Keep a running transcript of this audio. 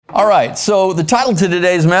All right, so the title to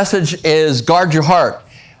today's message is Guard Your Heart.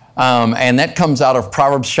 And that comes out of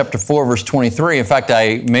Proverbs chapter 4, verse 23. In fact,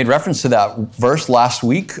 I made reference to that verse last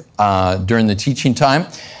week during the teaching time,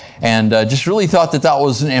 and just really thought that that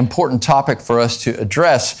was an important topic for us to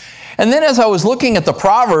address. And then as I was looking at the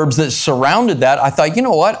Proverbs that surrounded that, I thought, you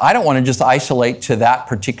know what? I don't want to just isolate to that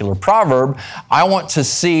particular proverb. I want to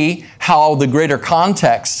see how the greater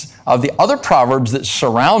context of the other Proverbs that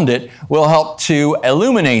surround it will help to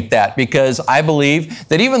illuminate that, because I believe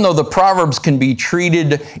that even though the Proverbs can be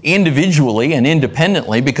treated individually and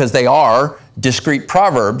independently because they are discrete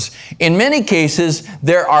Proverbs, in many cases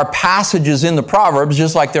there are passages in the Proverbs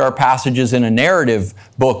just like there are passages in a narrative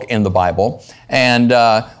book in the Bible, and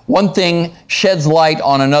one thing sheds light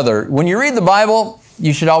on another. When you read the Bible,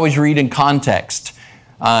 you should always read in context.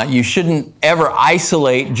 You shouldn't ever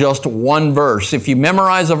isolate just one verse. If you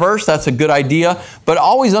memorize a verse, that's a good idea, but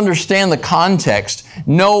always understand the context.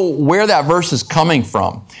 Know where that verse is coming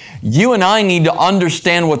from. You and I need to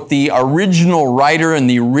understand what the original writer and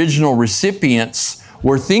the original recipients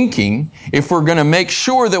were thinking if we're going to make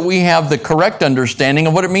sure that we have the correct understanding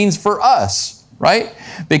of what it means for us, right?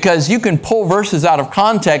 Because you can pull verses out of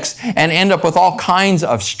context and end up with all kinds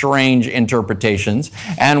of strange interpretations.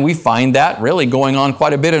 And we find that really going on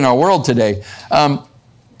quite a bit in our world today.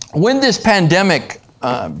 When this pandemic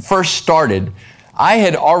first started, I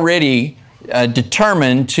had already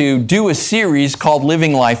determined to do a series called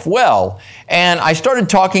Living Life Well. And I started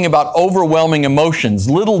talking about overwhelming emotions.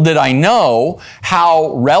 Little did I know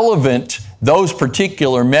how relevant those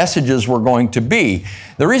particular messages were going to be.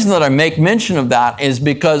 The reason that I make mention of that is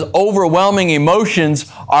because overwhelming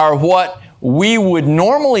emotions are what we would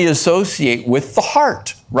normally associate with the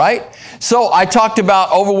heart, right? So I talked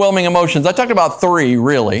about overwhelming emotions. I talked about three,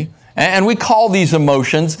 really. And we call these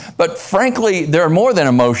emotions, but frankly, they're more than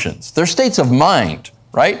emotions. They're states of mind,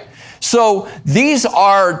 right? So these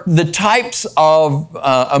are the types of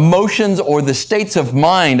emotions or the states of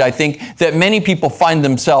mind, I think, that many people find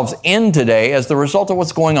themselves in today as the result of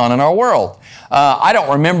what's going on in our world. I don't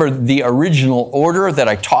remember the original order that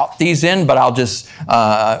I taught these in, but I'll just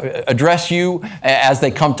address you as they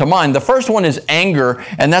come to mind. The first one is anger,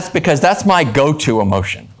 and that's because that's my go-to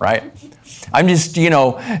emotion, right? I'm just,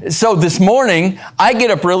 so this morning, I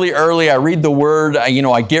get up really early, I read the Word,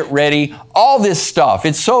 I get ready, all this stuff.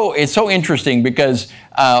 It's so interesting because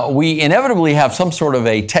we inevitably have some sort of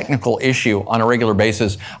a technical issue on a regular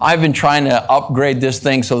basis. I've been trying to upgrade this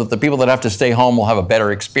thing so that the people that have to stay home will have a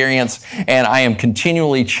better experience, and I am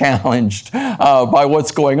continually challenged by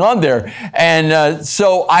what's going on there. And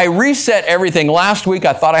so I reset everything. Last week,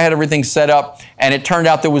 I thought I had everything set up, and it turned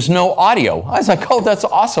out there was no audio. I was like, oh, that's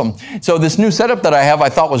awesome. So this new setup that I have I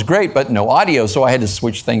thought was great, but no audio, so I had to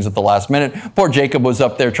switch things at the last minute. Poor Jacob was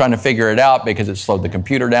up there trying to figure it out because it slowed the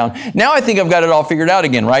computer down. Now I think I've got it all figured out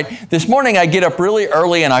again, right? This morning I get up really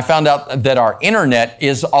early and I found out that our internet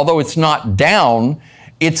is, although it's not down,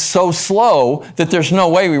 it's so slow that there's no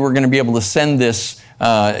way we were going to be able to send this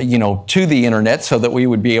to the internet so that we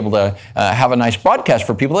would be able to have a nice broadcast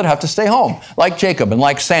for people that have to stay home, like Jacob and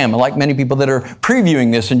like Sam and like many people that are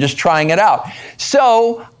previewing this and just trying it out.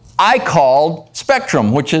 So I called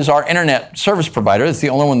Spectrum, which is our internet service provider. It's the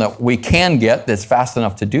only one that we can get that's fast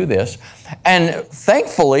enough to do this. And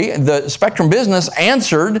thankfully, the Spectrum business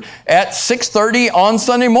answered at 6:30 on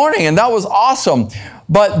Sunday morning, and that was awesome.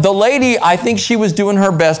 But the lady, I think she was doing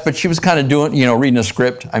her best, but she was kind of doing, reading a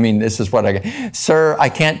script. I mean, this is what I get. Sir, I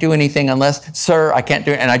can't do anything unless, sir, I can't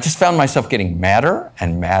do it. And I just found myself getting madder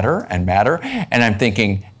and madder and madder. And I'm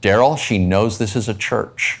thinking, Daryl, she knows this is a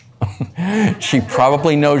church. She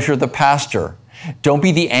probably knows you're the pastor. Don't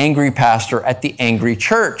be the angry pastor at the angry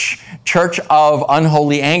church. Church of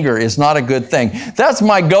unholy anger is not a good thing. That's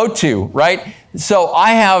my go-to, right? So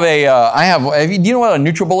I have do you know what a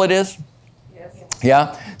NutriBullet is?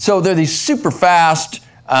 Yeah? So they're these super fast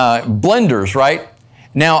blenders, right?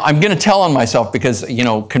 Now, I'm going to tell on myself because,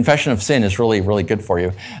 confession of sin is really, really good for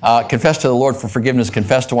you. Confess to the Lord for forgiveness,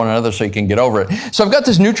 confess to one another so you can get over it. So I've got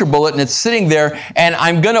this NutriBullet and it's sitting there, and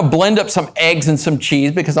I'm going to blend up some eggs and some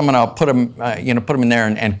cheese because I'm going to put them, put them in there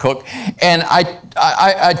and cook. And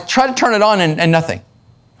I try to turn it on and nothing.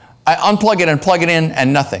 I unplug it and plug it in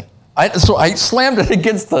and nothing. So I slammed it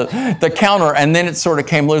against the counter, and then it sort of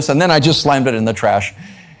came loose, and then I just slammed it in the trash.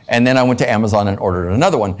 And then I went to Amazon and ordered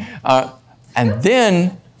another one. And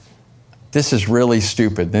then, this is really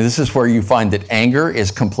stupid. This is where you find that anger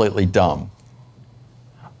is completely dumb.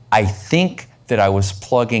 I think that I was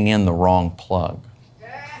plugging in the wrong plug.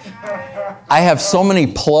 I have so many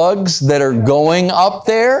plugs that are going up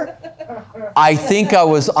there I think I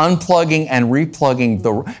was unplugging and replugging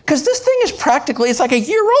because this thing is practically, it's like a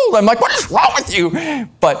year old. I'm like, what is wrong with you?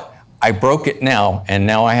 But I broke it now, and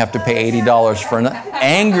now I have to pay $80 for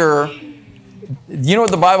anger. You know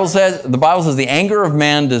what the Bible says? The Bible says the anger of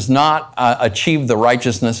man does not achieve the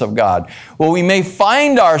righteousness of God. Well, we may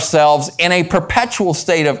find ourselves in a perpetual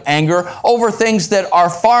state of anger over things that are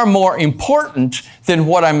far more important than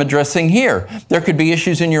what I'm addressing here. There could be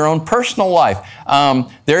issues in your own personal life.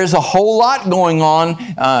 There is a whole lot going on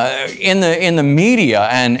in the media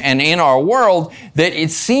and in our world that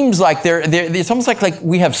it seems like it's almost like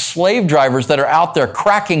we have slave drivers that are out there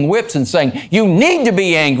cracking whips and saying, you need to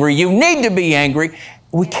be angry, you need to be angry.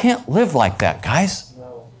 We can't live like that, guys.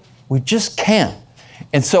 We just can't.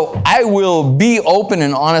 And so I will be open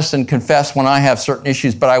and honest and confess when I have certain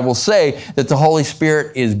issues, but I will say that the Holy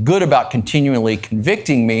Spirit is good about continually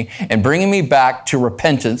convicting me and bringing me back to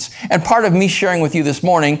repentance. And part of me sharing with you this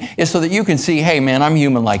morning is so that you can see, hey man, I'm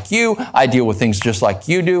human like you. I deal with things just like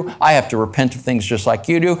you do. I have to repent of things just like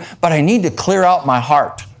you do, but I need to clear out my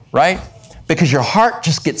heart, right? Because your heart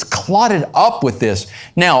just gets clotted up with this.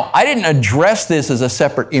 Now, I didn't address this as a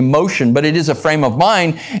separate emotion, but it is a frame of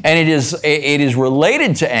mind, and it is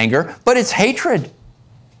related to anger, but it's hatred.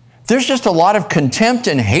 There's just a lot of contempt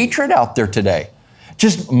and hatred out there today.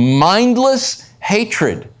 Just mindless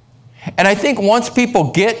hatred. And I think once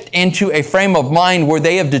people get into a frame of mind where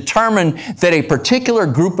they have determined that a particular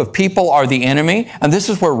group of people are the enemy, and this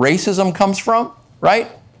is where racism comes from,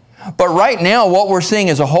 right? But right now, what we're seeing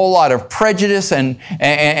is a whole lot of prejudice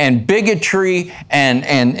and bigotry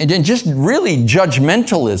and just really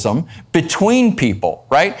judgmentalism between people,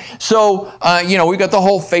 right? So, we got the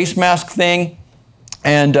whole face mask thing.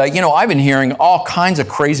 And, I've been hearing all kinds of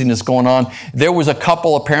craziness going on. There was a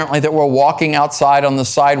couple apparently that were walking outside on the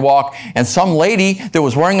sidewalk, and some lady that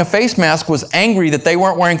was wearing a face mask was angry that they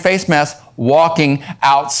weren't wearing face masks walking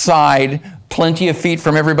outside plenty of feet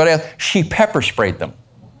from everybody else. She pepper sprayed them.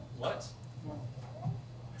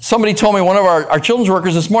 Somebody told me, one of our children's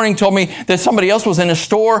workers this morning told me that somebody else was in a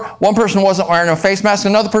store. One person wasn't wearing a face mask.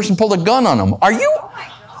 Another person pulled a gun on them.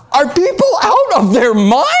 Are people out of their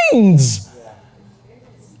minds?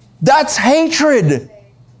 That's hatred.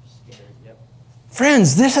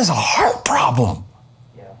 Friends, this is a heart problem.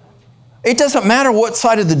 It doesn't matter what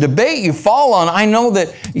side of the debate you fall on. I know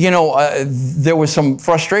that, there was some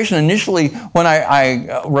frustration initially when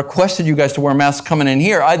I requested you guys to wear masks coming in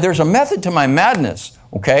here. There's a method to my madness,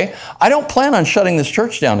 okay? I don't plan on shutting this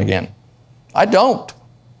church down again. I don't.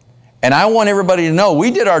 And I want everybody to know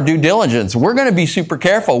we did our due diligence. We're going to be super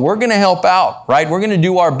careful. We're going to help out, right? We're going to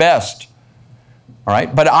do our best. All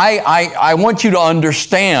right, but I want you to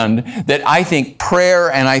understand that I think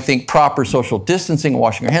prayer and I think proper social distancing,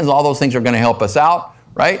 washing your hands, all those things are going to help us out,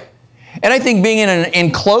 right? And I think being in an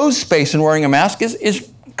enclosed space and wearing a mask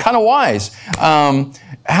is kind of wise.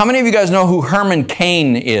 How many of you guys know who Herman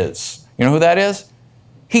Cain is? You know who that is?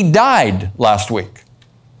 He died last week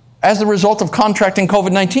as the result of contracting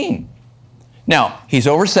COVID-19. Now, he's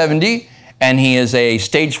over 70. And he is a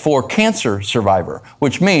stage 4 cancer survivor,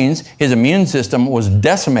 which means his immune system was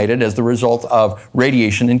decimated as the result of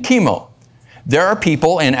radiation and chemo. There are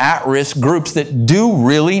people in at-risk groups that do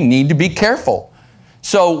really need to be careful.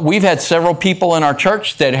 So we've had several people in our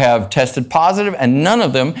church that have tested positive, and none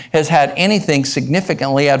of them has had anything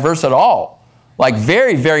significantly adverse at all, like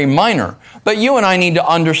very, very minor. But you and I need to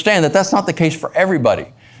understand that that's not the case for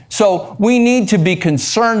everybody. So we need to be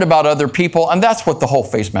concerned about other people, and that's what the whole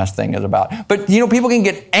face mask thing is about. But people can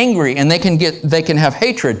get angry and they can have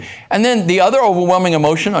hatred. And then the other overwhelming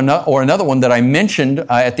emotion, or another one that I mentioned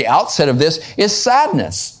at the outset of this, is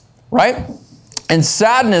sadness, right? And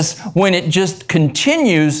sadness, when it just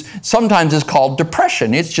continues, sometimes is called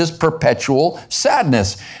depression. It's just perpetual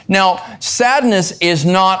sadness. Now, sadness is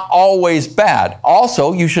not always bad.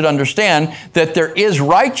 Also, you should understand that there is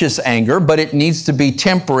righteous anger, but it needs to be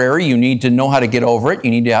temporary. You need to know how to get over it.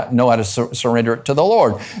 You need to know how to surrender it to the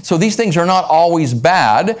Lord. So these things are not always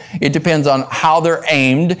bad. It depends on how they're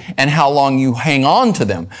aimed and how long you hang on to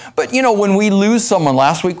them. But, when we lose someone,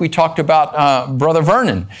 last week we talked about Brother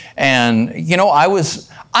Vernon. And,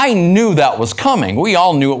 I knew that was coming. We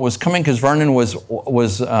all knew it was coming because Vernon he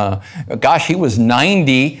was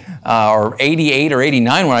 90 or 88 or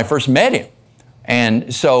 89 when I first met him.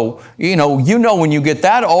 And so, when you get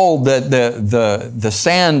that old, the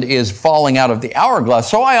sand is falling out of the hourglass.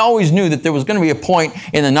 So I always knew that there was going to be a point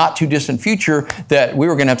in the not too distant future that we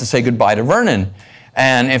were going to have to say goodbye to Vernon.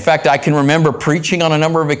 And in fact, I can remember preaching on a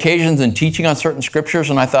number of occasions and teaching on certain scriptures.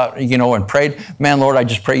 And I thought, and prayed, man, Lord, I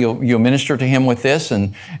just pray you'll minister to him with this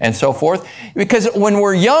and so forth. Because when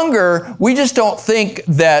we're younger, we just don't think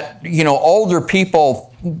that, older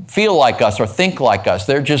people feel like us or think like us.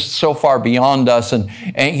 They're just so far beyond us. And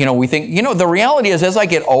we think, the reality is as I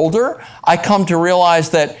get older, I come to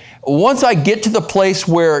realize that once I get to the place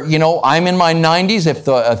where, I'm in my 90s, if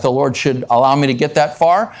the Lord should allow me to get that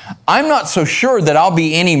far, I'm not so sure that I'll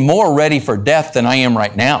be any more ready for death than I am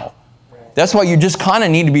right now. That's why you just kind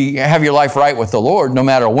of need to have your life right with the Lord no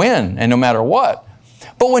matter when and no matter what.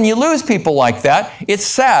 But when you lose people like that, it's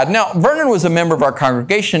sad. Now, Vernon was a member of our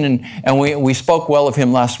congregation, and we spoke well of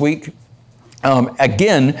him last week.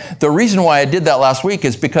 Again, the reason why I did that last week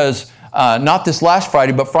is because not this last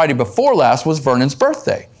Friday, but Friday before last was Vernon's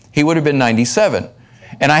birthday. He would have been 97.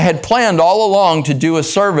 And I had planned all along to do a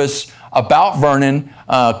service about Vernon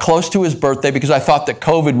close to his birthday because I thought that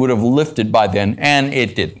COVID would have lifted by then, and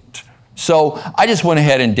it didn't. So I just went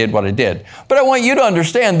ahead and did what I did. But I want you to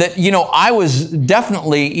understand that, I was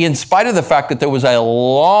definitely, in spite of the fact that there was a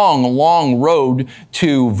long, long road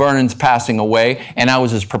to Vernon's passing away, and I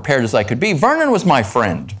was as prepared as I could be, Vernon was my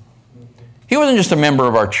friend. He wasn't just a member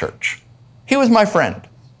of our church. He was my friend,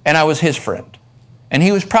 and I was his friend. And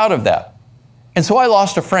he was proud of that. And so I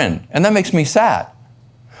lost a friend, and that makes me sad.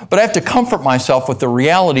 But I have to comfort myself with the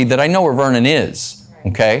reality that I know where Vernon is,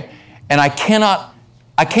 okay? And I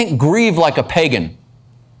can't grieve like a pagan,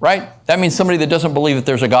 right? That means somebody that doesn't believe that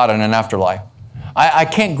there's a God and an afterlife. I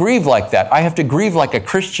can't grieve like that. I have to grieve like a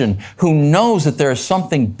Christian who knows that there is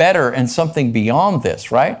something better and something beyond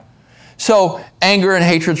this, right? So anger and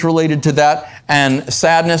hatred's related to that, and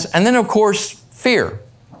sadness, and then of course, fear.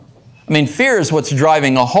 Fear is what's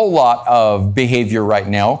driving a whole lot of behavior right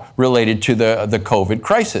now related to the COVID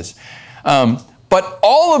crisis. But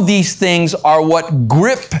all of these things are what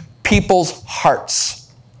grip people's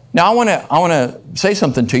hearts. Now, I want to say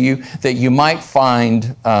something to you that you might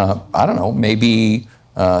find, maybe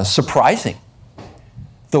surprising.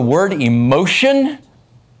 The word emotion,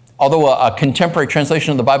 although a contemporary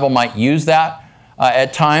translation of the Bible might use that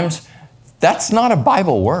at times, that's not a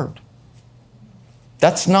Bible word.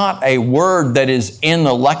 That's not a word that is in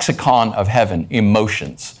the lexicon of heaven,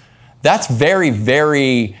 emotions. That's very,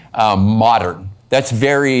 very modern. That's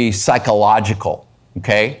very psychological,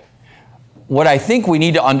 okay? What I think we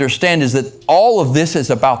need to understand is that all of this is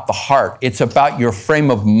about the heart. It's about your frame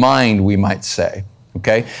of mind, we might say,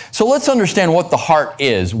 okay? So let's understand what the heart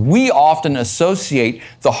is. We often associate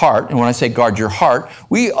the heart, and when I say guard your heart,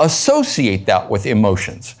 we associate that with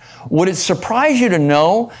emotions. Would it surprise you to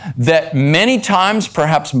know that many times,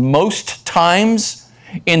 perhaps most times,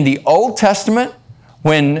 in the Old Testament,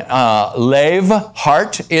 when Lev,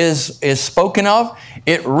 heart, is spoken of,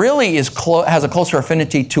 it really has a closer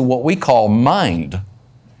affinity to what we call mind.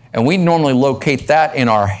 And we normally locate that in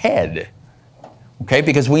our head, okay?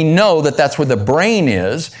 Because we know that that's where the brain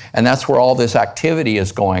is, and that's where all this activity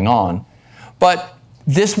is going on. But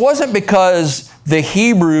this wasn't because the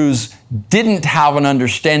Hebrews didn't have an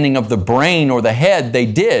understanding of the brain or the head. They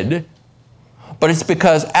did. But it's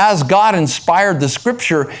because as God inspired the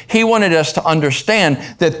Scripture, He wanted us to understand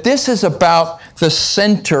that this is about the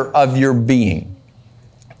center of your being,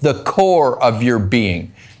 the core of your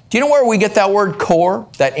being. Do you know where we get that word core,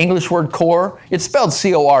 that English word core? It's spelled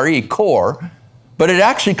C-O-R-E, core, but it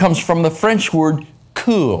actually comes from the French word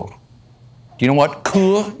coeur. Do you know what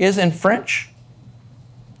coeur is in French?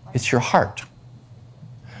 It's your heart.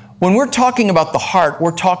 When we're talking about the heart,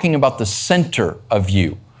 we're talking about the center of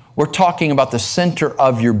you. We're talking about the center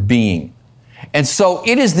of your being. And so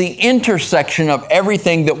it is the intersection of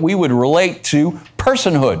everything that we would relate to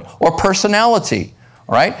personhood or personality,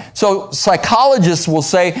 all right? So psychologists will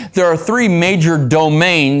say there are three major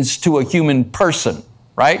domains to a human person,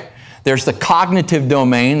 right? There's the cognitive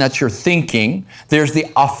domain, that's your thinking. There's the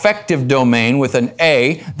affective domain with an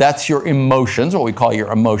A, that's your emotions, what we call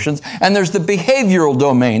your emotions. And there's the behavioral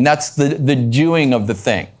domain, that's the doing of the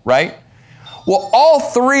thing, right? Well, all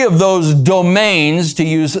three of those domains, to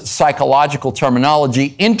use psychological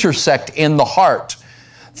terminology, intersect in the heart.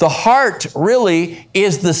 The heart really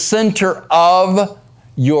is the center of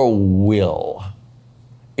your will.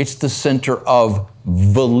 It's the center of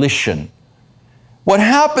volition. What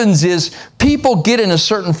happens is people get in a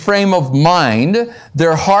certain frame of mind,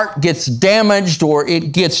 their heart gets damaged or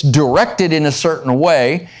it gets directed in a certain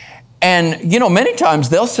way, and many times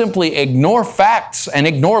they'll simply ignore facts and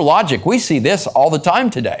ignore logic. We see this all the time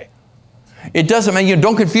today. It doesn't mean,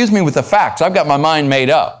 don't confuse me with the facts. I've got my mind made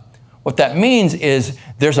up. What that means is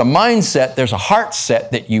there's a mindset, there's a heart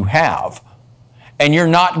set that you have. and you're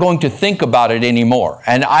not going to think about it anymore.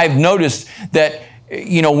 And I've noticed that,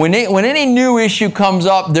 you know, when any new issue comes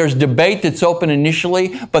up, there's debate that's open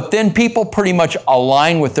initially, but then people pretty much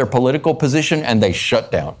align with their political position and they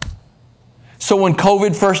shut down. So when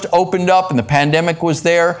COVID first opened up and the pandemic was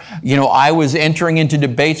there, you know, I was entering into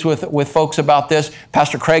debates with folks about this.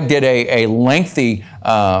 Pastor Craig did a lengthy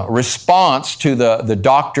response to the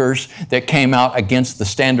doctors that came out against the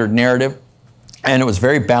standard narrative. And it was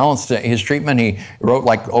very balanced, his treatment. He wrote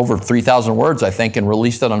like over 3,000 words, I think, and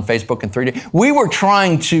released it on Facebook in 3 days. We were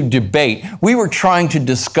trying to debate. We were trying to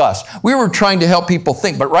discuss. We were trying to help people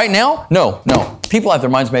think. But right now, no. People have their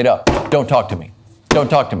minds made up. Don't talk to me. Don't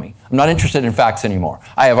talk to me. I'm not interested in facts anymore.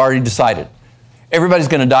 I have already decided. Everybody's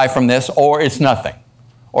going to die from this, or it's nothing,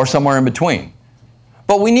 or somewhere in between.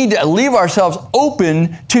 But we need to leave ourselves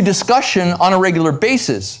open to discussion on a regular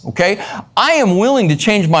basis, okay? I am willing to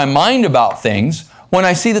change my mind about things when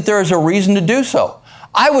I see that there is a reason to do so.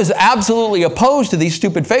 I was absolutely opposed to these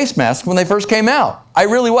stupid face masks when they first came out. I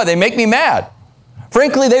really was. They make me mad.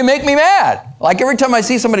 Frankly, they make me mad. Like every time I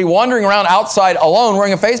see somebody wandering around outside alone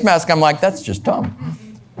wearing a face mask, I'm like, that's just dumb.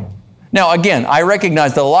 Now, again, I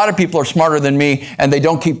recognize that a lot of people are smarter than me and they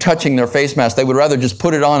don't keep touching their face mask. They would rather just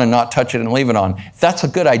put it on and not touch it and leave it on. That's a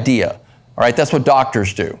good idea, all right? That's what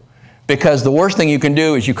doctors do. Because the worst thing you can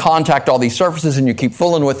do is you contact all these surfaces and you keep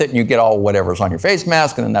fooling with it and you get all whatever's on your face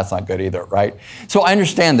mask, and then that's not good either, right? So I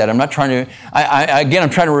understand that. I'm not trying to, I'm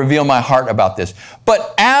trying to reveal my heart about this.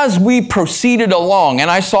 But as we proceeded along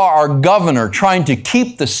and I saw our governor trying to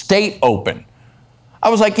keep the state open, I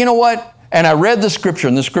was like, you know what? And I read the scripture,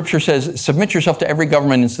 and the scripture says, submit yourself to every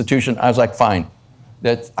government institution. I was like, fine.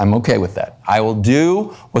 I'm okay with that. I will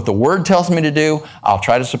do what the Word tells me to do. I'll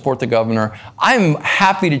try to support the governor. I'm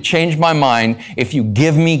happy to change my mind if you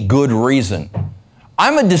give me good reason.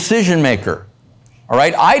 I'm a decision maker, all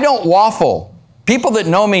right? I don't waffle. People that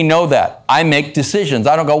know me know that. I make decisions.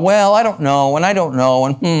 I don't go, well, I don't know, and I don't know,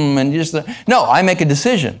 and just... No, I make a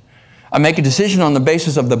decision. I make a decision on the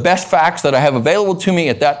basis of the best facts that I have available to me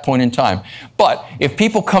at that point in time. But if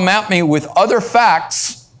people come at me with other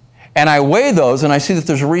facts, and I weigh those and I see that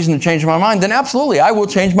there's a reason to change my mind, then absolutely, I will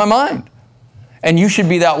change my mind. And you should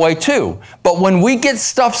be that way too. But when we get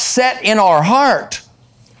stuff set in our heart,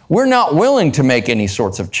 we're not willing to make any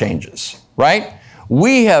sorts of changes, right?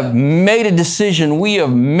 We have made a decision, we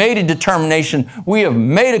have made a determination, we have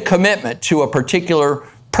made a commitment to a particular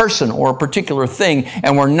person or a particular thing,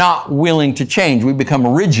 and we're not willing to change. We become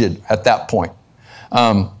rigid at that point.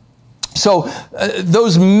 So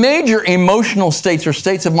those major emotional states or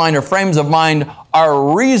states of mind or frames of mind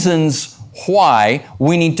are reasons why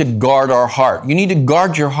we need to guard our heart. You need to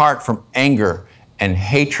guard your heart from anger and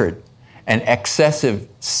hatred and excessive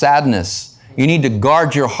sadness. You need to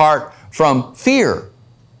guard your heart from fear.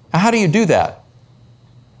 Now, how do you do that?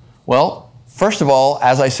 Well, first of all,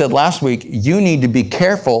 as I said last week, you need to be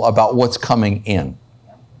careful about what's coming in,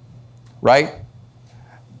 right?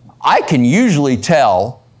 I can usually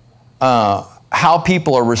tell how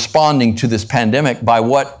people are responding to this pandemic by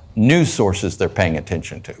what news sources they're paying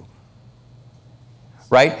attention to,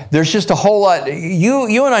 right? There's just a whole lot.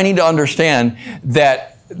 You and I need to understand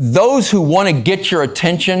that those who want to get your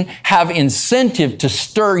attention have incentive to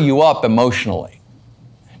stir you up emotionally.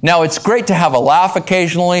 Now, it's great to have a laugh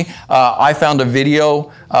occasionally. I found a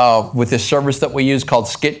video with this service that we use called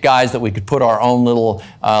Skit Guys that we could put our own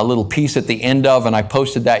little piece at the end of, and I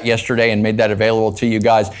posted that yesterday and made that available to you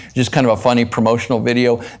guys. Just kind of a funny promotional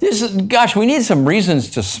video. Gosh, we need some reasons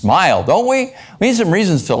to smile, don't we? We need some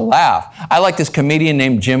reasons to laugh. I like this comedian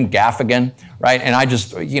named Jim Gaffigan, right? And I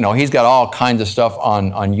just, he's got all kinds of stuff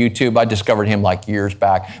on YouTube. I discovered him like years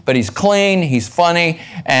back. But he's clean, he's funny,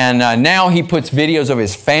 and now he puts videos of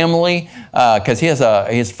his family, because he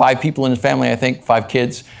has 5 people in his family, I think, 5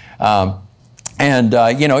 kids. Two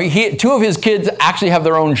of his kids actually have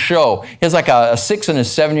their own show. He has like a 6 and a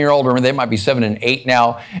 7-year-old, or they might be 7 and 8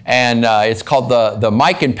 now, and it's called the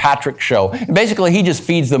Mike and Patrick Show. And basically, he just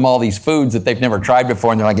feeds them all these foods that they've never tried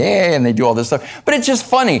before, and they're like, hey, and they do all this stuff. But it's just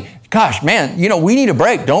funny. Gosh, man, we need a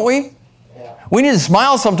break, don't we? We need to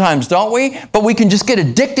smile sometimes, don't we? But we can just get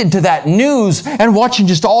addicted to that news and watching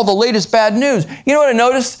just all the latest bad news. You know what I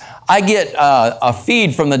noticed? I get a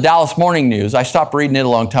feed from the Dallas Morning News. I stopped reading it a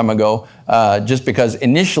long time ago just because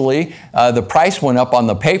initially the price went up on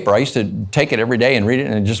the paper. I used to take it every day and read it,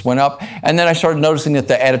 and it just went up. And then I started noticing that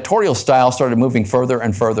the editorial style started moving further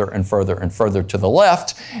and further and further and further to the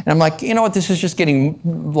left. And I'm like, you know what? This is just getting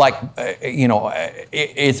like,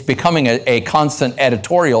 it's becoming a constant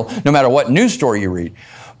editorial no matter what news story you read.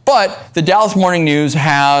 But the Dallas Morning News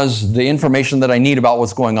has the information that I need about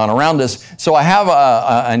what's going on around us. So I have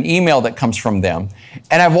an email that comes from them,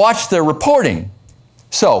 and I've watched their reporting.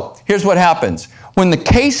 So here's what happens. When the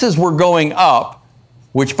cases were going up,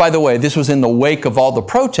 which, by the way, this was in the wake of all the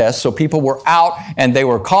protests, so people were out and they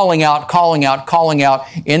were calling out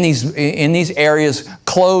in these areas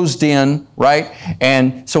closed in, right?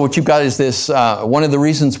 And so what you've got is this, one of the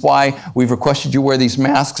reasons why we've requested you wear these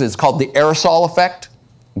masks, it's called the aerosol effect,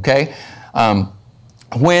 okay?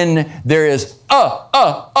 When there is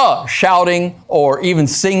shouting or even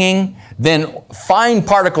singing, then fine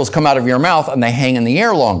particles come out of your mouth and they hang in the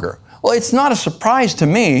air longer. Well, it's not a surprise to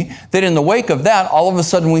me that in the wake of that, all of a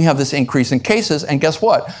sudden we have this increase in cases. And guess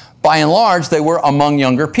what? By and large, they were among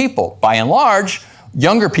younger people. By and large,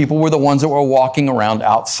 younger people were the ones that were walking around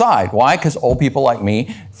outside. Why? Because old people like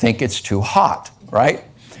me think it's too hot, right?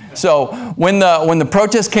 So when the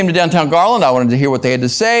protests came to downtown Garland, I wanted to hear what they had to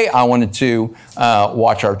say. I wanted to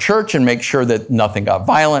watch our church and make sure that nothing got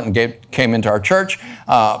violent and came into our church.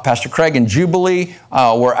 Pastor Craig and Jubilee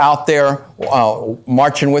were out there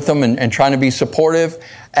marching with them and trying to be supportive.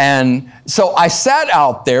 And so I sat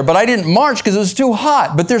out there, but I didn't march because it was too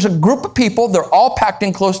hot. But there's a group of people, they're all packed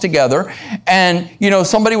in close together. And,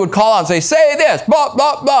 somebody would call out and say this, blah,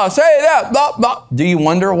 blah, blah, say that, blah, blah. Do you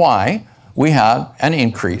wonder why we had an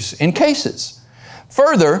increase in cases?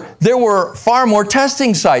 Further, there were far more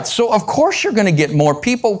testing sites. So of course you're going to get more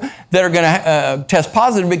people that are going to test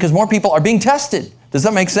positive because more people are being tested. Does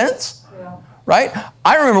that make sense? Yeah. Right?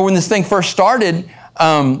 I remember when this thing first started,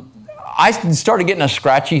 I started getting a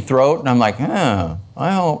scratchy throat and I'm like,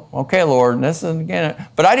 well, okay, Lord, this is again.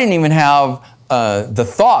 But I didn't even have the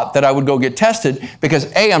thought that I would go get tested because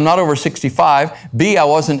A, I'm not over 65, B, I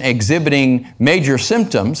wasn't exhibiting major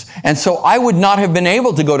symptoms, and so I would not have been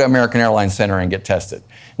able to go to American Airlines Center and get tested.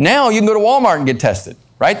 Now you can go to Walmart and get tested,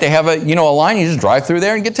 right? They have a line, you just drive through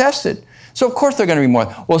there and get tested. So of course there are going to be more.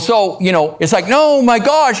 Well, so, it's like, no, my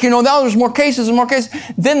gosh, now there's more cases and more cases.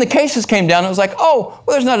 Then the cases came down. And it was like, well,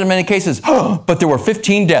 there's not as many cases. But there were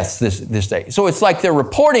 15 deaths this day. So it's like they're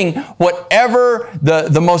reporting whatever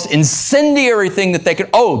the most incendiary thing that they could.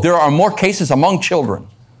 There are more cases among children.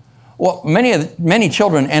 Well, many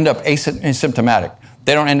children end up asymptomatic.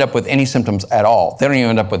 They don't end up with any symptoms at all. They don't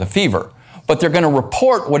even end up with a fever. But they're going to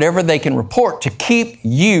report whatever they can report to keep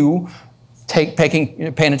you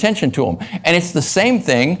paying attention to them. And it's the same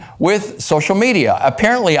thing with social media.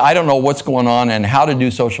 Apparently, I don't know what's going on and how to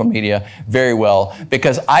do social media very well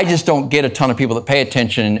because I just don't get a ton of people that pay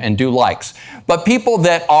attention and do likes. But people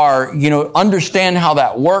that are, understand how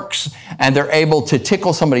that works and they're able to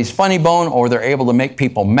tickle somebody's funny bone or they're able to make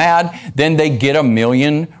people mad, then they get 1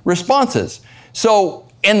 million responses. So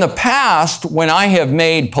in the past, when I have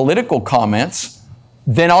made political comments,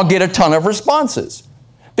 then I'll get a ton of responses.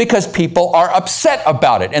 Because people are upset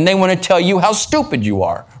about it and they want to tell you how stupid you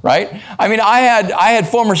are, right? I mean, I had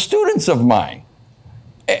former students of mine.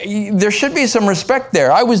 There should be some respect there.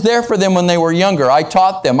 I was there for them when they were younger. I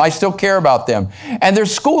taught them. I still care about them. And they're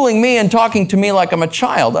schooling me and talking to me like I'm a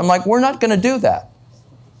child. I'm like, we're not going to do that,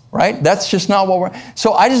 right? That's just not what we're...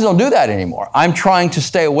 So I just don't do that anymore. I'm trying to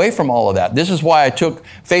stay away from all of that. This is why I took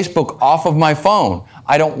Facebook off of my phone.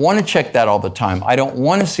 I don't want to check that all the time. I don't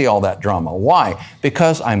want to see all that drama. Why?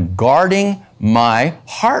 Because I'm guarding my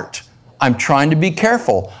heart. I'm trying to be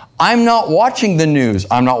careful. I'm not watching the news.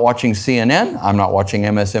 I'm not watching CNN. I'm not watching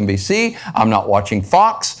MSNBC. I'm not watching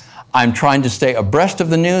Fox. I'm trying to stay abreast of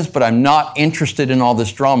the news, but I'm not interested in all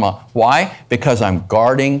this drama. Why? Because I'm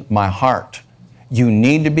guarding my heart. You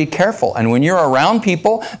need to be careful. And when you're around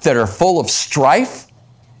people that are full of strife,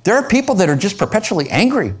 there are people that are just perpetually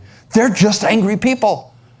angry. They're just angry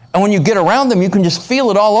people. And when you get around them, you can just feel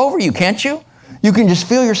it all over you, can't you? You can just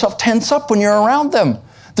feel yourself tense up when you're around them.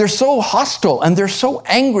 They're so hostile and they're so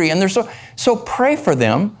angry and they're so pray for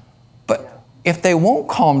them. But if they won't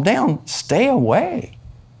calm down, stay away,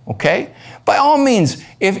 okay? By all means,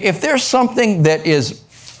 if there's something that is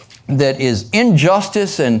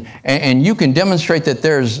injustice and you can demonstrate that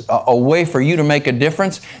there's a way for you to make a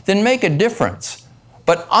difference, then make a difference.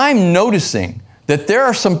 But I'm noticing that there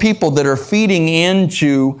are some people that are feeding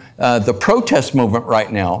into the protest movement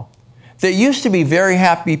right now that used to be very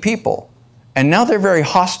happy people, and now they're very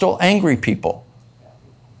hostile, angry people.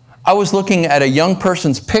 I was looking at a young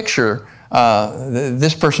person's picture.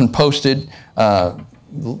 This person posted, I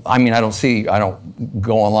don't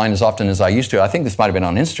go online as often as I used to. I think this might have been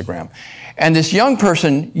on Instagram. And this young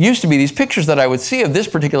person used to be, these pictures that I would see of this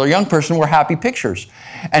particular young person were happy pictures.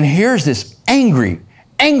 And here's this angry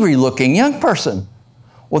looking young person.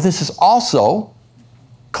 Well, this is also,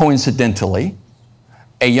 coincidentally,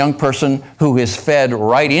 a young person who is fed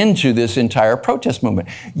right into this entire protest movement.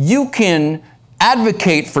 You can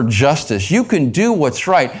advocate for justice. You can do what's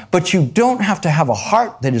right, but you don't have to have a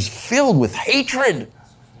heart that is filled with hatred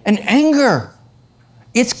and anger.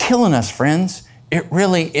 It's killing us, friends. It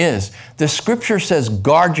really is. The scripture says,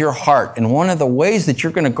 guard your heart. And one of the ways that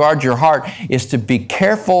you're going to guard your heart is to be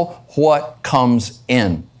careful what comes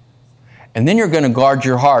in. And then you're going to guard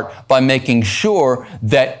your heart by making sure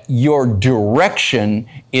that your direction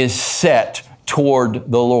is set toward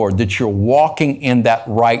the Lord, that you're walking in that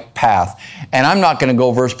right path. And I'm not going to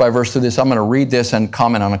go verse by verse through this. I'm going to read this and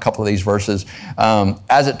comment on a couple of these verses.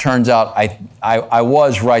 As it turns out, I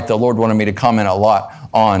was right. The Lord wanted me to comment a lot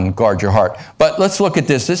on guard your heart. But let's look at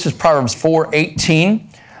this. This is Proverbs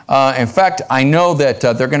 4:18. In fact, I know that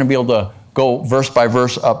they're going to be able to go verse by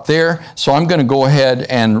verse up there. So I'm going to go ahead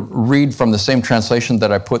and read from the same translation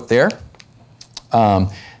that I put there.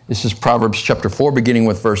 This is Proverbs chapter 4, beginning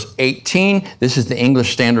with verse 18. This is the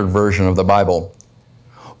English Standard Version of the Bible.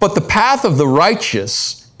 But the path of the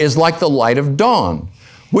righteous is like the light of dawn,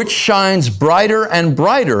 which shines brighter and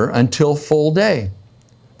brighter until full day.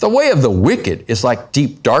 The way of the wicked is like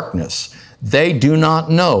deep darkness. They do not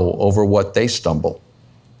know over what they stumble.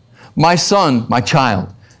 My son, my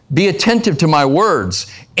child, be attentive to my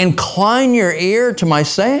words. Incline your ear to my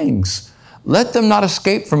sayings. Let them not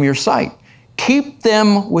escape from your sight. Keep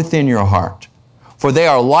them within your heart, for they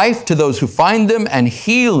are life to those who find them and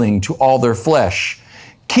healing to all their flesh.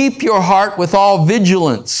 Keep your heart with all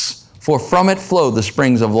vigilance, for from it flow the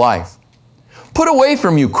springs of life. Put away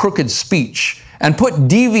from you crooked speech and put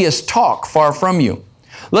devious talk far from you.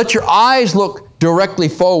 Let your eyes look directly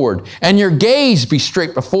forward and your gaze be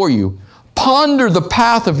straight before you. Ponder the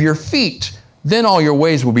path of your feet, then all your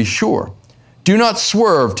ways will be sure. Do not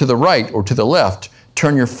swerve to the right or to the left.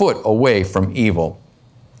 Turn your foot away from evil.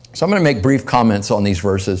 So I'm going to make brief comments on these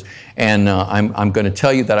verses, and I'm going to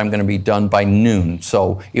tell you that I'm going to be done by noon.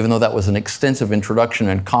 So even though that was an extensive introduction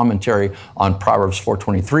and commentary on Proverbs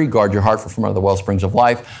 4:23, guard your heart, for from are the well springs of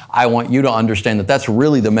life, I want you to understand that that's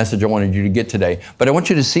really the message I wanted you to get today. But I want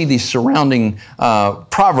you to see these surrounding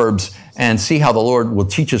Proverbs and see how the Lord will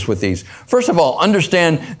teach us with these. First of all,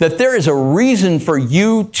 understand that there is a reason for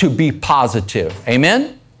you to be positive.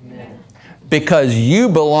 Amen? Because you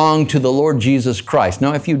belong to the Lord Jesus Christ.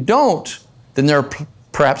 Now, if you don't, then there are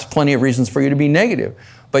perhaps plenty of reasons for you to be negative.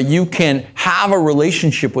 But you can have a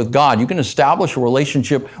relationship with God. You can establish a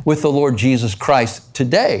relationship with the Lord Jesus Christ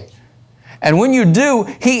today. And when you do,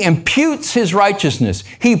 He imputes His righteousness.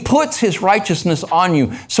 He puts His righteousness on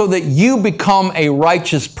you so that you become a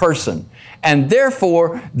righteous person. And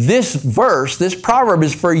therefore, this verse, this proverb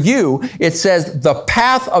is for you. It says, the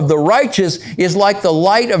path of the righteous is like the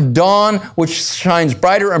light of dawn, which shines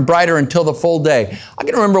brighter and brighter until the full day. I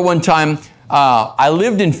can remember one time, I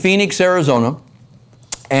lived in Phoenix, Arizona,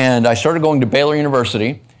 and I started going to Baylor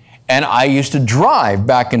University, and I used to drive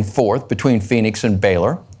back and forth between Phoenix and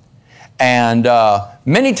Baylor. And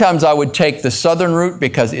many times I would take the southern route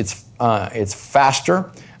because it's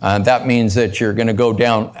faster. That means that you're going to go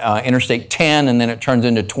down Interstate 10, and then it turns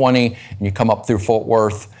into 20, and you come up through Fort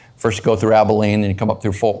Worth. First you go through Abilene, then you come up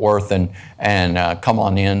through Fort Worth and come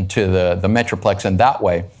on in to the Metroplex and that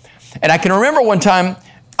way. And I can remember one time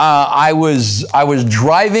I was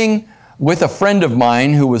driving with a friend of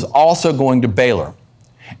mine who was also going to Baylor.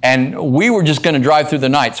 And we were just going to drive through the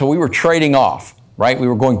night, so we were trading off, right? We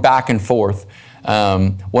were going back and forth.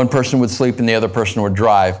 One person would sleep and the other person would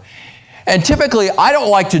drive. And typically, I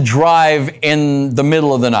don't like to drive in the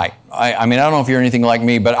middle of the night. I mean, I don't know if you're anything like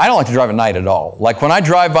me, but I don't like to drive at night at all. Like when I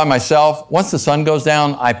drive by myself, once the sun goes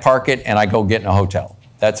down, I park it and I go get in a hotel.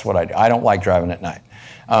 That's what I do. I don't like driving at night.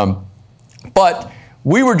 But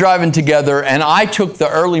we were driving together and I took the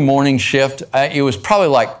early morning shift. It was probably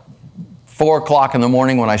like 4 o'clock in the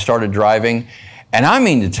morning when I started driving. And I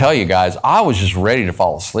mean to tell you guys, I was just ready to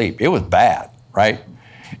fall asleep. It was bad, right?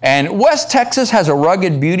 And West Texas has a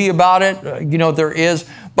rugged beauty about it, you know, there is,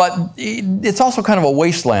 but it's also kind of a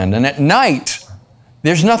wasteland. And at night,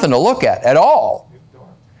 there's nothing to look at all.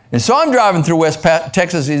 And so I'm driving through West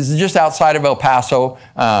Texas, it's just outside of El Paso,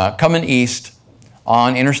 coming east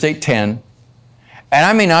on Interstate 10. And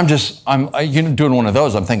I mean, I'm doing one of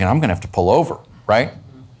those, I'm thinking I'm going to have to pull over, right?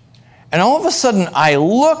 And all of a sudden, I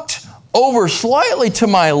looked over slightly to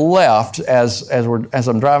my left as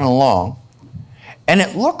I'm driving along, and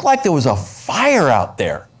it looked like there was a fire out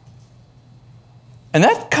there. And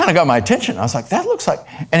that kind of got my attention. I was like, that looks like,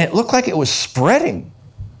 and it looked like it was spreading.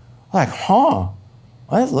 Like, well,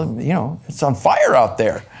 you know, it's on fire out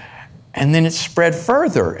there. And then it spread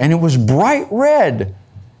further, and it was bright red,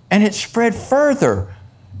 and it spread further.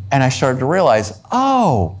 And I started to realize,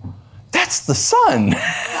 oh, that's the sun.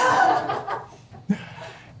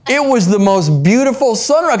 It was the most beautiful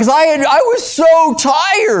sunrise because I was so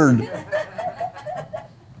tired.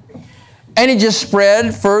 And it just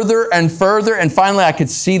spread further and further, and finally I could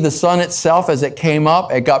see the sun itself as it came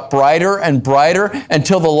up. It got brighter and brighter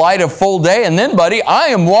until the light of full day, and then, buddy, I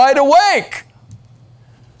am wide awake.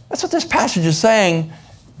 That's what this passage is saying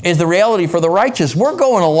is the reality for the righteous. We're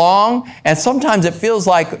going along, and sometimes it feels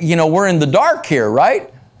like, we're in the dark here,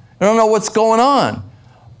 right? I don't know what's going on.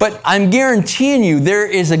 But I'm guaranteeing you there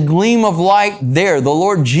is a gleam of light there. The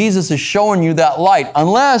Lord Jesus is showing you that light,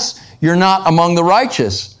 unless you're not among the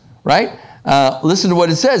righteous, right? Listen to what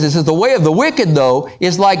it says. It says, the way of the wicked, though,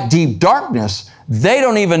 is like deep darkness. They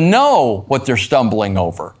don't even know what they're stumbling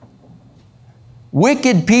over.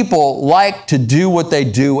 Wicked people like to do what they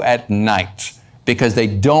do at night because they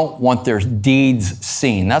don't want their deeds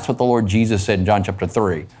seen. That's what the Lord Jesus said in John chapter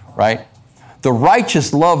 3, right? The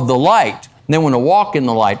righteous love the light. They want to walk in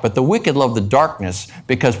the light, but the wicked love the darkness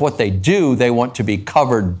because what they do, they want to be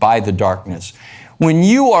covered by the darkness. When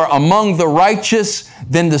you are among the righteous,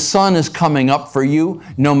 then the sun is coming up for you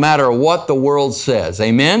no matter what the world says.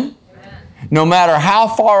 Amen? No matter how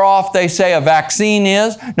far off they say a vaccine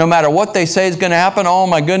is, no matter what they say is going to happen, oh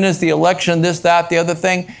my goodness, the election, this, that, the other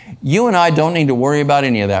thing, you and I don't need to worry about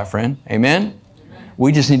any of that, friend. Amen?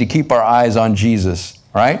 We just need to keep our eyes on Jesus,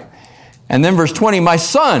 right? And then verse 20, my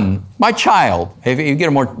son, my child. If you get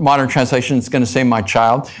a more modern translation, it's going to say my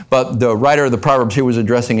child. But the writer of the Proverbs here was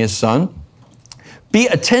addressing his son. Be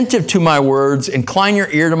attentive to my words. Incline your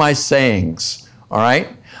ear to my sayings. All right?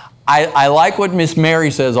 I like what Miss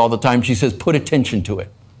Mary says all the time. She says, put attention to it.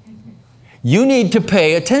 You need to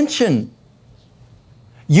pay attention.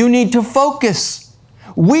 You need to focus.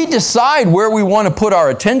 We decide where we want to put our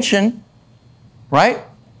attention, right?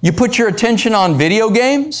 You put your attention on video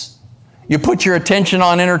games. You put your attention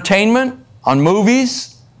on entertainment, on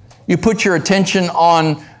movies. You put your attention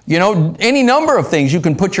on, any number of things you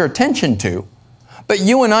can put your attention to. But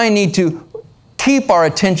you and I need to keep our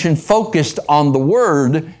attention focused on the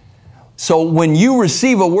Word. So when you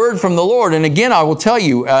receive a word from the Lord, and again, I will tell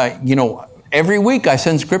you, every week I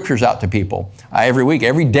send scriptures out to people.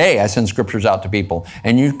 Every day I send scriptures out to people.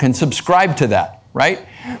 And you can subscribe to that, right?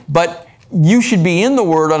 But you should be in the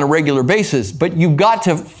Word on a regular basis, but you've got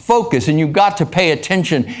to focus and you've got to pay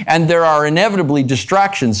attention, and there are inevitably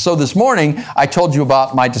distractions. So this morning, I told you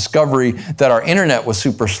about my discovery that our internet was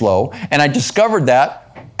super slow, and I discovered that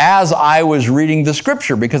as I was reading the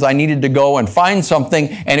Scripture because I needed to go and find something,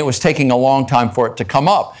 and it was taking a long time for it to come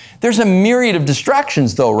up. There's a myriad of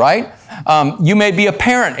distractions though, right? You may be a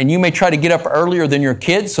parent and you may try to get up earlier than your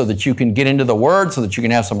kids so that you can get into the Word, so that you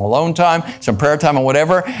can have some alone time, some prayer time or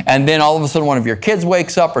whatever. And then all of a sudden one of your kids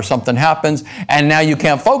wakes up or something happens and now you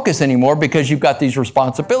can't focus anymore because you've got these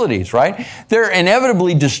responsibilities, right? There are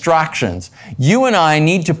inevitably distractions. You and I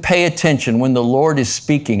need to pay attention when the Lord is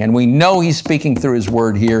speaking, and we know He's speaking through His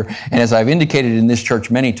Word here. And as I've indicated in this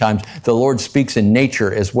church many times, the Lord speaks in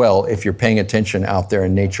nature as well if you're paying attention out there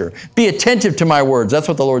in nature. Be attentive to my words. That's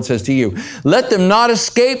what the Lord says to you. Let them not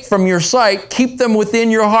escape from your sight. Keep them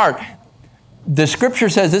within your heart. The Scripture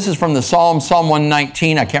says, this is from the Psalm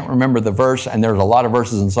 119. I can't remember the verse, and there's a lot of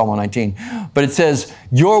verses in Psalm 119. But it says,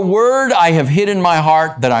 your word I have hid in my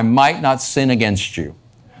heart that I might not sin against you.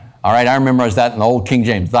 All right, I memorize that in the old King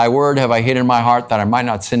James. Thy word have I hid in my heart that I might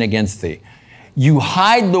not sin against thee. You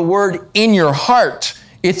hide the word in your heart.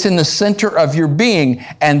 It's in the center of your being,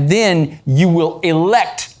 and then you will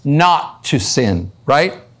elect not to sin,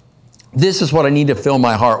 right? This is what I need to fill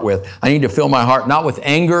my heart with. I need to fill my heart not with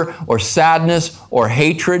anger or sadness or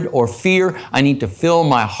hatred or fear. I need to fill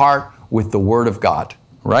my heart with the Word of God,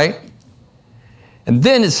 right? And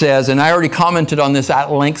then it says, and I already commented on this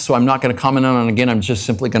at length, so I'm not going to comment on it again. I'm just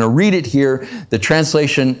simply going to read it here. The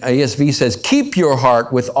translation, ESV says, keep your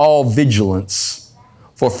heart with all vigilance,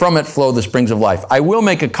 for from it flow the springs of life. I will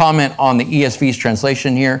make a comment on the ESV's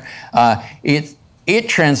translation here. It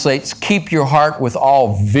translates, keep your heart with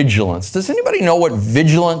all vigilance. Does anybody know what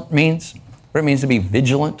vigilant means? What it means to be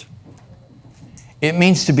vigilant? It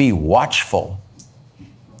means to be watchful.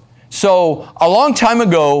 So a long time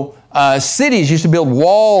ago, cities used to build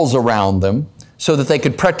walls around them so that they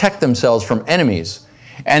could protect themselves from enemies.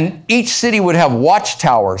 And each city would have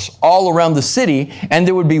watchtowers all around the city, and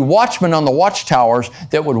there would be watchmen on the watchtowers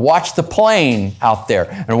that would watch the plain out there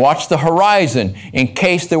and watch the horizon in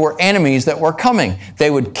case there were enemies that were coming.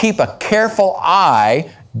 They would keep a careful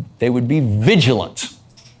eye. They would be vigilant.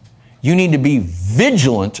 You need to be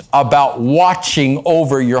vigilant about watching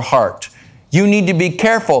over your heart. You need to be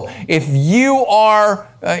careful. If you are,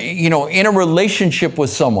 in a relationship with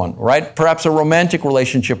someone, right? Perhaps a romantic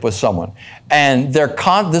relationship with someone, and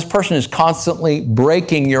this person is constantly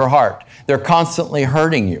breaking your heart. They're constantly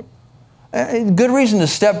hurting you. Good reason to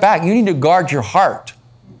step back. You need to guard your heart,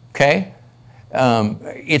 okay?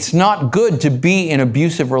 It's not good to be in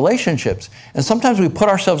abusive relationships. And sometimes we put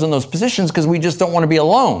ourselves in those positions because we just don't want to be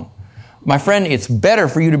alone. My friend, it's better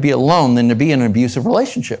for you to be alone than to be in an abusive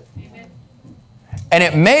relationship. And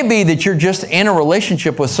it may be that you're just in a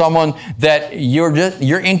relationship with someone that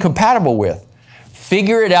you're incompatible with.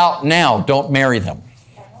 Figure it out now. Don't marry them.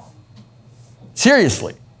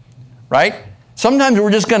 Seriously, right? Sometimes we're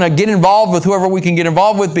just going to get involved with whoever we can get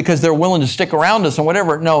involved with because they're willing to stick around us and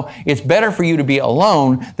whatever. No, it's better for you to be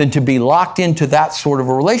alone than to be locked into that sort of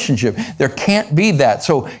a relationship. There can't be that.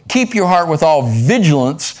 So keep your heart with all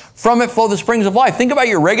vigilance. From it flow the springs of life. Think about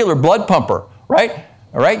your regular blood pumper, right?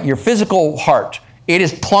 All right, your physical heart. It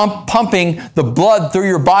is pumping the blood through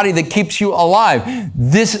your body that keeps you alive.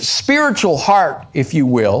 This spiritual heart, if you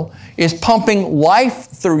will, is pumping life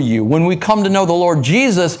through you. When we come to know the Lord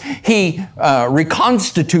Jesus, He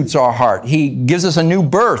reconstitutes our heart. He gives us a new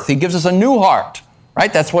birth. He gives us a new heart.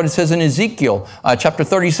 Right? That's what it says in Ezekiel chapter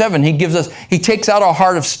 37. He takes out a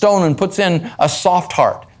heart of stone and puts in a soft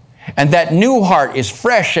heart. And that new heart is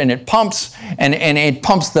fresh and it pumps and it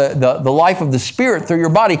pumps the life of the Spirit through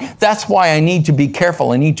your body. That's why I need to be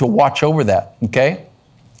careful. I need to watch over that. Okay?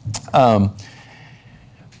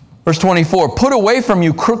 Verse 24, put away from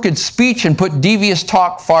you crooked speech and put devious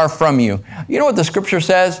talk far from you. You know what the Scripture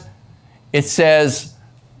says? It says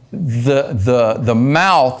the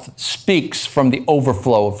mouth speaks from the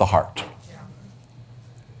overflow of the heart.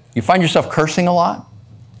 You find yourself cursing a lot?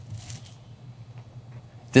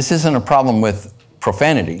 This isn't a problem with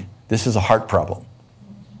profanity. This is a heart problem.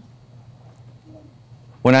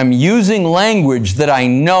 When I'm using language that I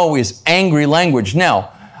know is angry language.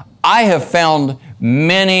 Now, I have found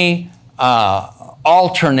many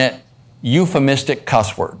alternate euphemistic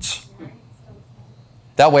cuss words.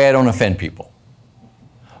 That way I don't offend people.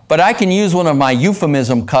 But I can use one of my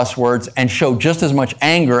euphemism cuss words and show just as much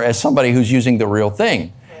anger as somebody who's using the real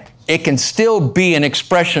thing. It can still be an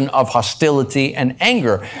expression of hostility and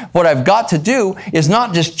anger. What I've got to do is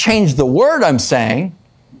not just change the word I'm saying,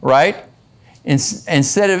 right?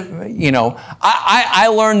 Instead of, I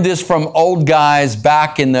learned this from old guys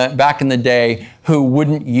back in the day who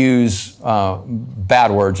wouldn't use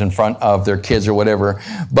bad words in front of their kids or whatever.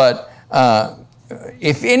 But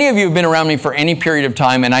if any of you have been around me for any period of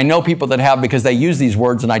time, and I know people that have because they use these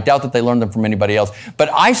words, and I doubt that they learned them from anybody else, but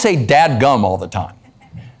I say dadgum all the time.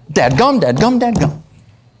 Dadgum, dadgum, dadgum.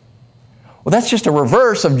 Well, that's just a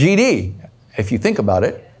reverse of GD, if you think about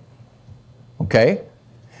it. Okay?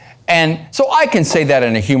 And so I can say that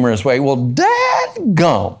in a humorous way. Well,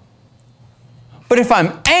 dadgum. But if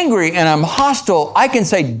I'm angry and I'm hostile, I can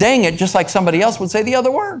say dang it just like somebody else would say the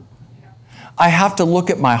other word. I have to look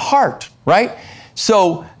at my heart, right?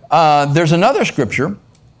 So there's another scripture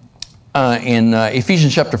in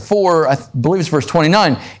Ephesians chapter 4, I believe it's verse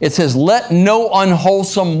 29. It says, let no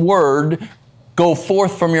unwholesome word go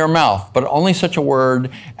forth from your mouth, but only such a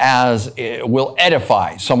word as will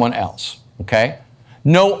edify someone else. Okay?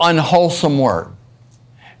 No unwholesome word.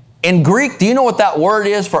 In Greek, do you know what that word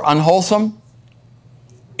is for unwholesome?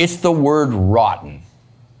 It's the word rotten.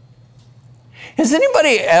 Has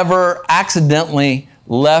anybody ever accidentally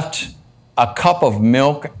left a cup of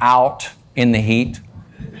milk out in the heat?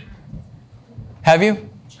 Have you?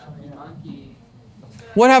 Chunky monkey.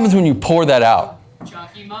 What happens when you pour that out?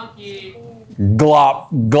 Chunky monkey.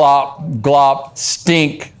 Glop, glop, glop,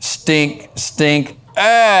 stink, stink, stink.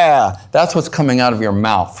 That's what's coming out of your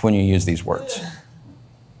mouth when you use these words.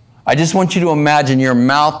 I just want you to imagine your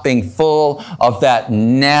mouth being full of that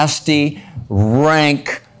nasty,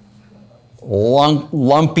 rank,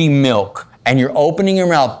 lumpy milk, and you're opening your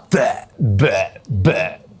mouth. Bleh, bleh,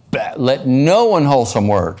 bleh, bleh. Let no unwholesome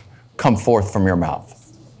word come forth from your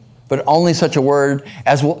mouth, but only such a word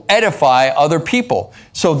as will edify other people.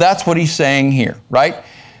 So that's what he's saying here, right?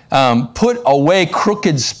 Put away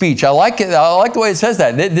crooked speech. I like it. I like the way it says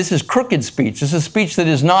that. This is crooked speech. This is speech that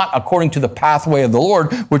is not according to the pathway of the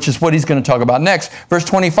Lord, which is what he's going to talk about next. Verse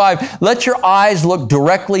 25, let your eyes look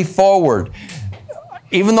directly forward.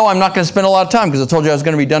 Even though I'm not going to spend a lot of time because I told you I was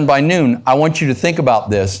going to be done by noon, I want you to think about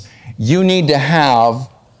this. You need to have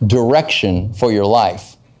direction for your life.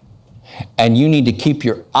 And you need to keep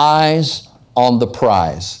your eyes on the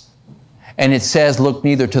prize. And it says, look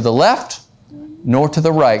neither to the left nor to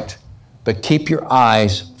the right, but keep your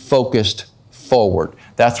eyes focused forward.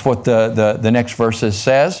 That's what the next verses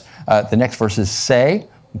says. The next verses say,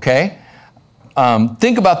 okay?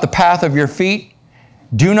 Think about the path of your feet.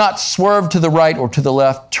 Do not swerve to the right or to the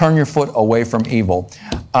left. Turn your foot away from evil.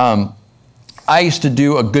 I used to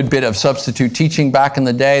do a good bit of substitute teaching back in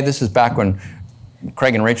the day. This is back when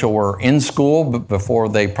Craig and Rachel were in school, before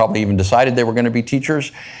they probably even decided they were going to be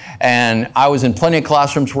teachers. And I was in plenty of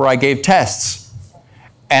classrooms where I gave tests.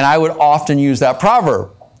 And I would often use that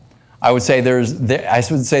proverb. I would say there's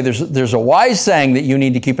a wise saying that you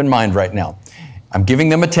need to keep in mind right now. I'm giving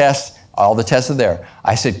them a test. All the tests are there.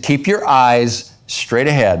 I said, keep your eyes straight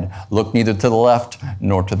ahead. Look neither to the left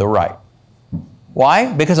nor to the right.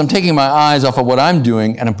 Why? Because I'm taking my eyes off of what I'm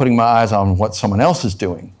doing and I'm putting my eyes on what someone else is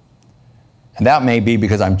doing. And that may be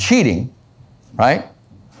because I'm cheating, right?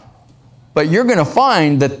 But you're going to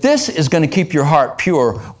find that this is going to keep your heart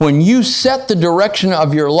pure when you set the direction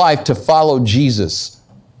of your life to follow Jesus.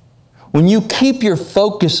 When you keep your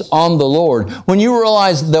focus on the Lord, when you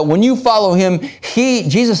realize that when you follow Him,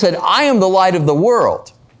 Jesus said, I am the light of the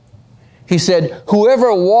world. He said,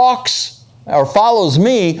 whoever walks or follows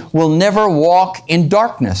me will never walk in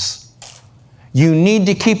darkness. You need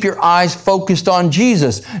to keep your eyes focused on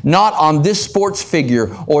Jesus, not on this sports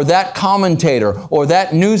figure or that commentator or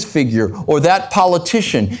that news figure or that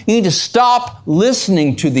politician. You need to stop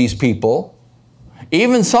listening to these people,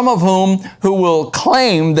 even some of whom who will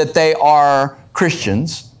claim that they are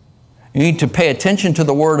Christians. You need to pay attention to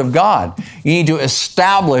the Word of God. You need to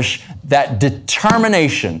establish that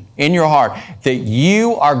determination in your heart that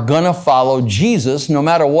you are going to follow Jesus no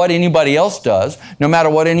matter what anybody else does, no matter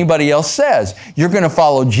what anybody else says. You're going to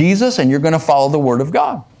follow Jesus and you're going to follow the Word of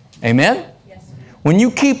God. Amen? Yes. When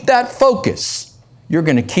you keep that focus, you're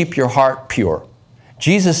going to keep your heart pure.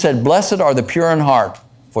 Jesus said, blessed are the pure in heart,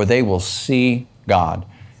 for they will see God.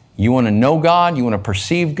 You want to know God, you want to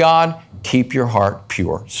perceive God, keep your heart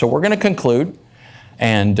pure. So we're going to conclude,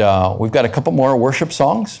 and we've got a couple more worship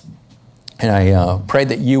songs, and I pray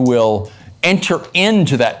that you will enter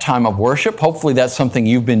into that time of worship. Hopefully that's something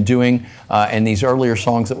you've been doing in these earlier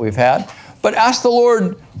songs that we've had. But ask the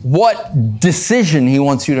Lord what decision He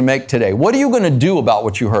wants you to make today. What are you going to do about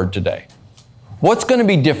what you heard today? What's going to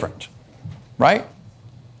be different, right?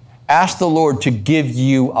 Ask the Lord to give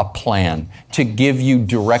you a plan, to give you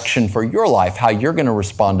direction for your life, how you're going to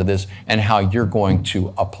respond to this and how you're going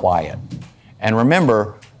to apply it. And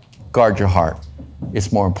remember, guard your heart.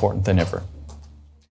 It's more important than ever.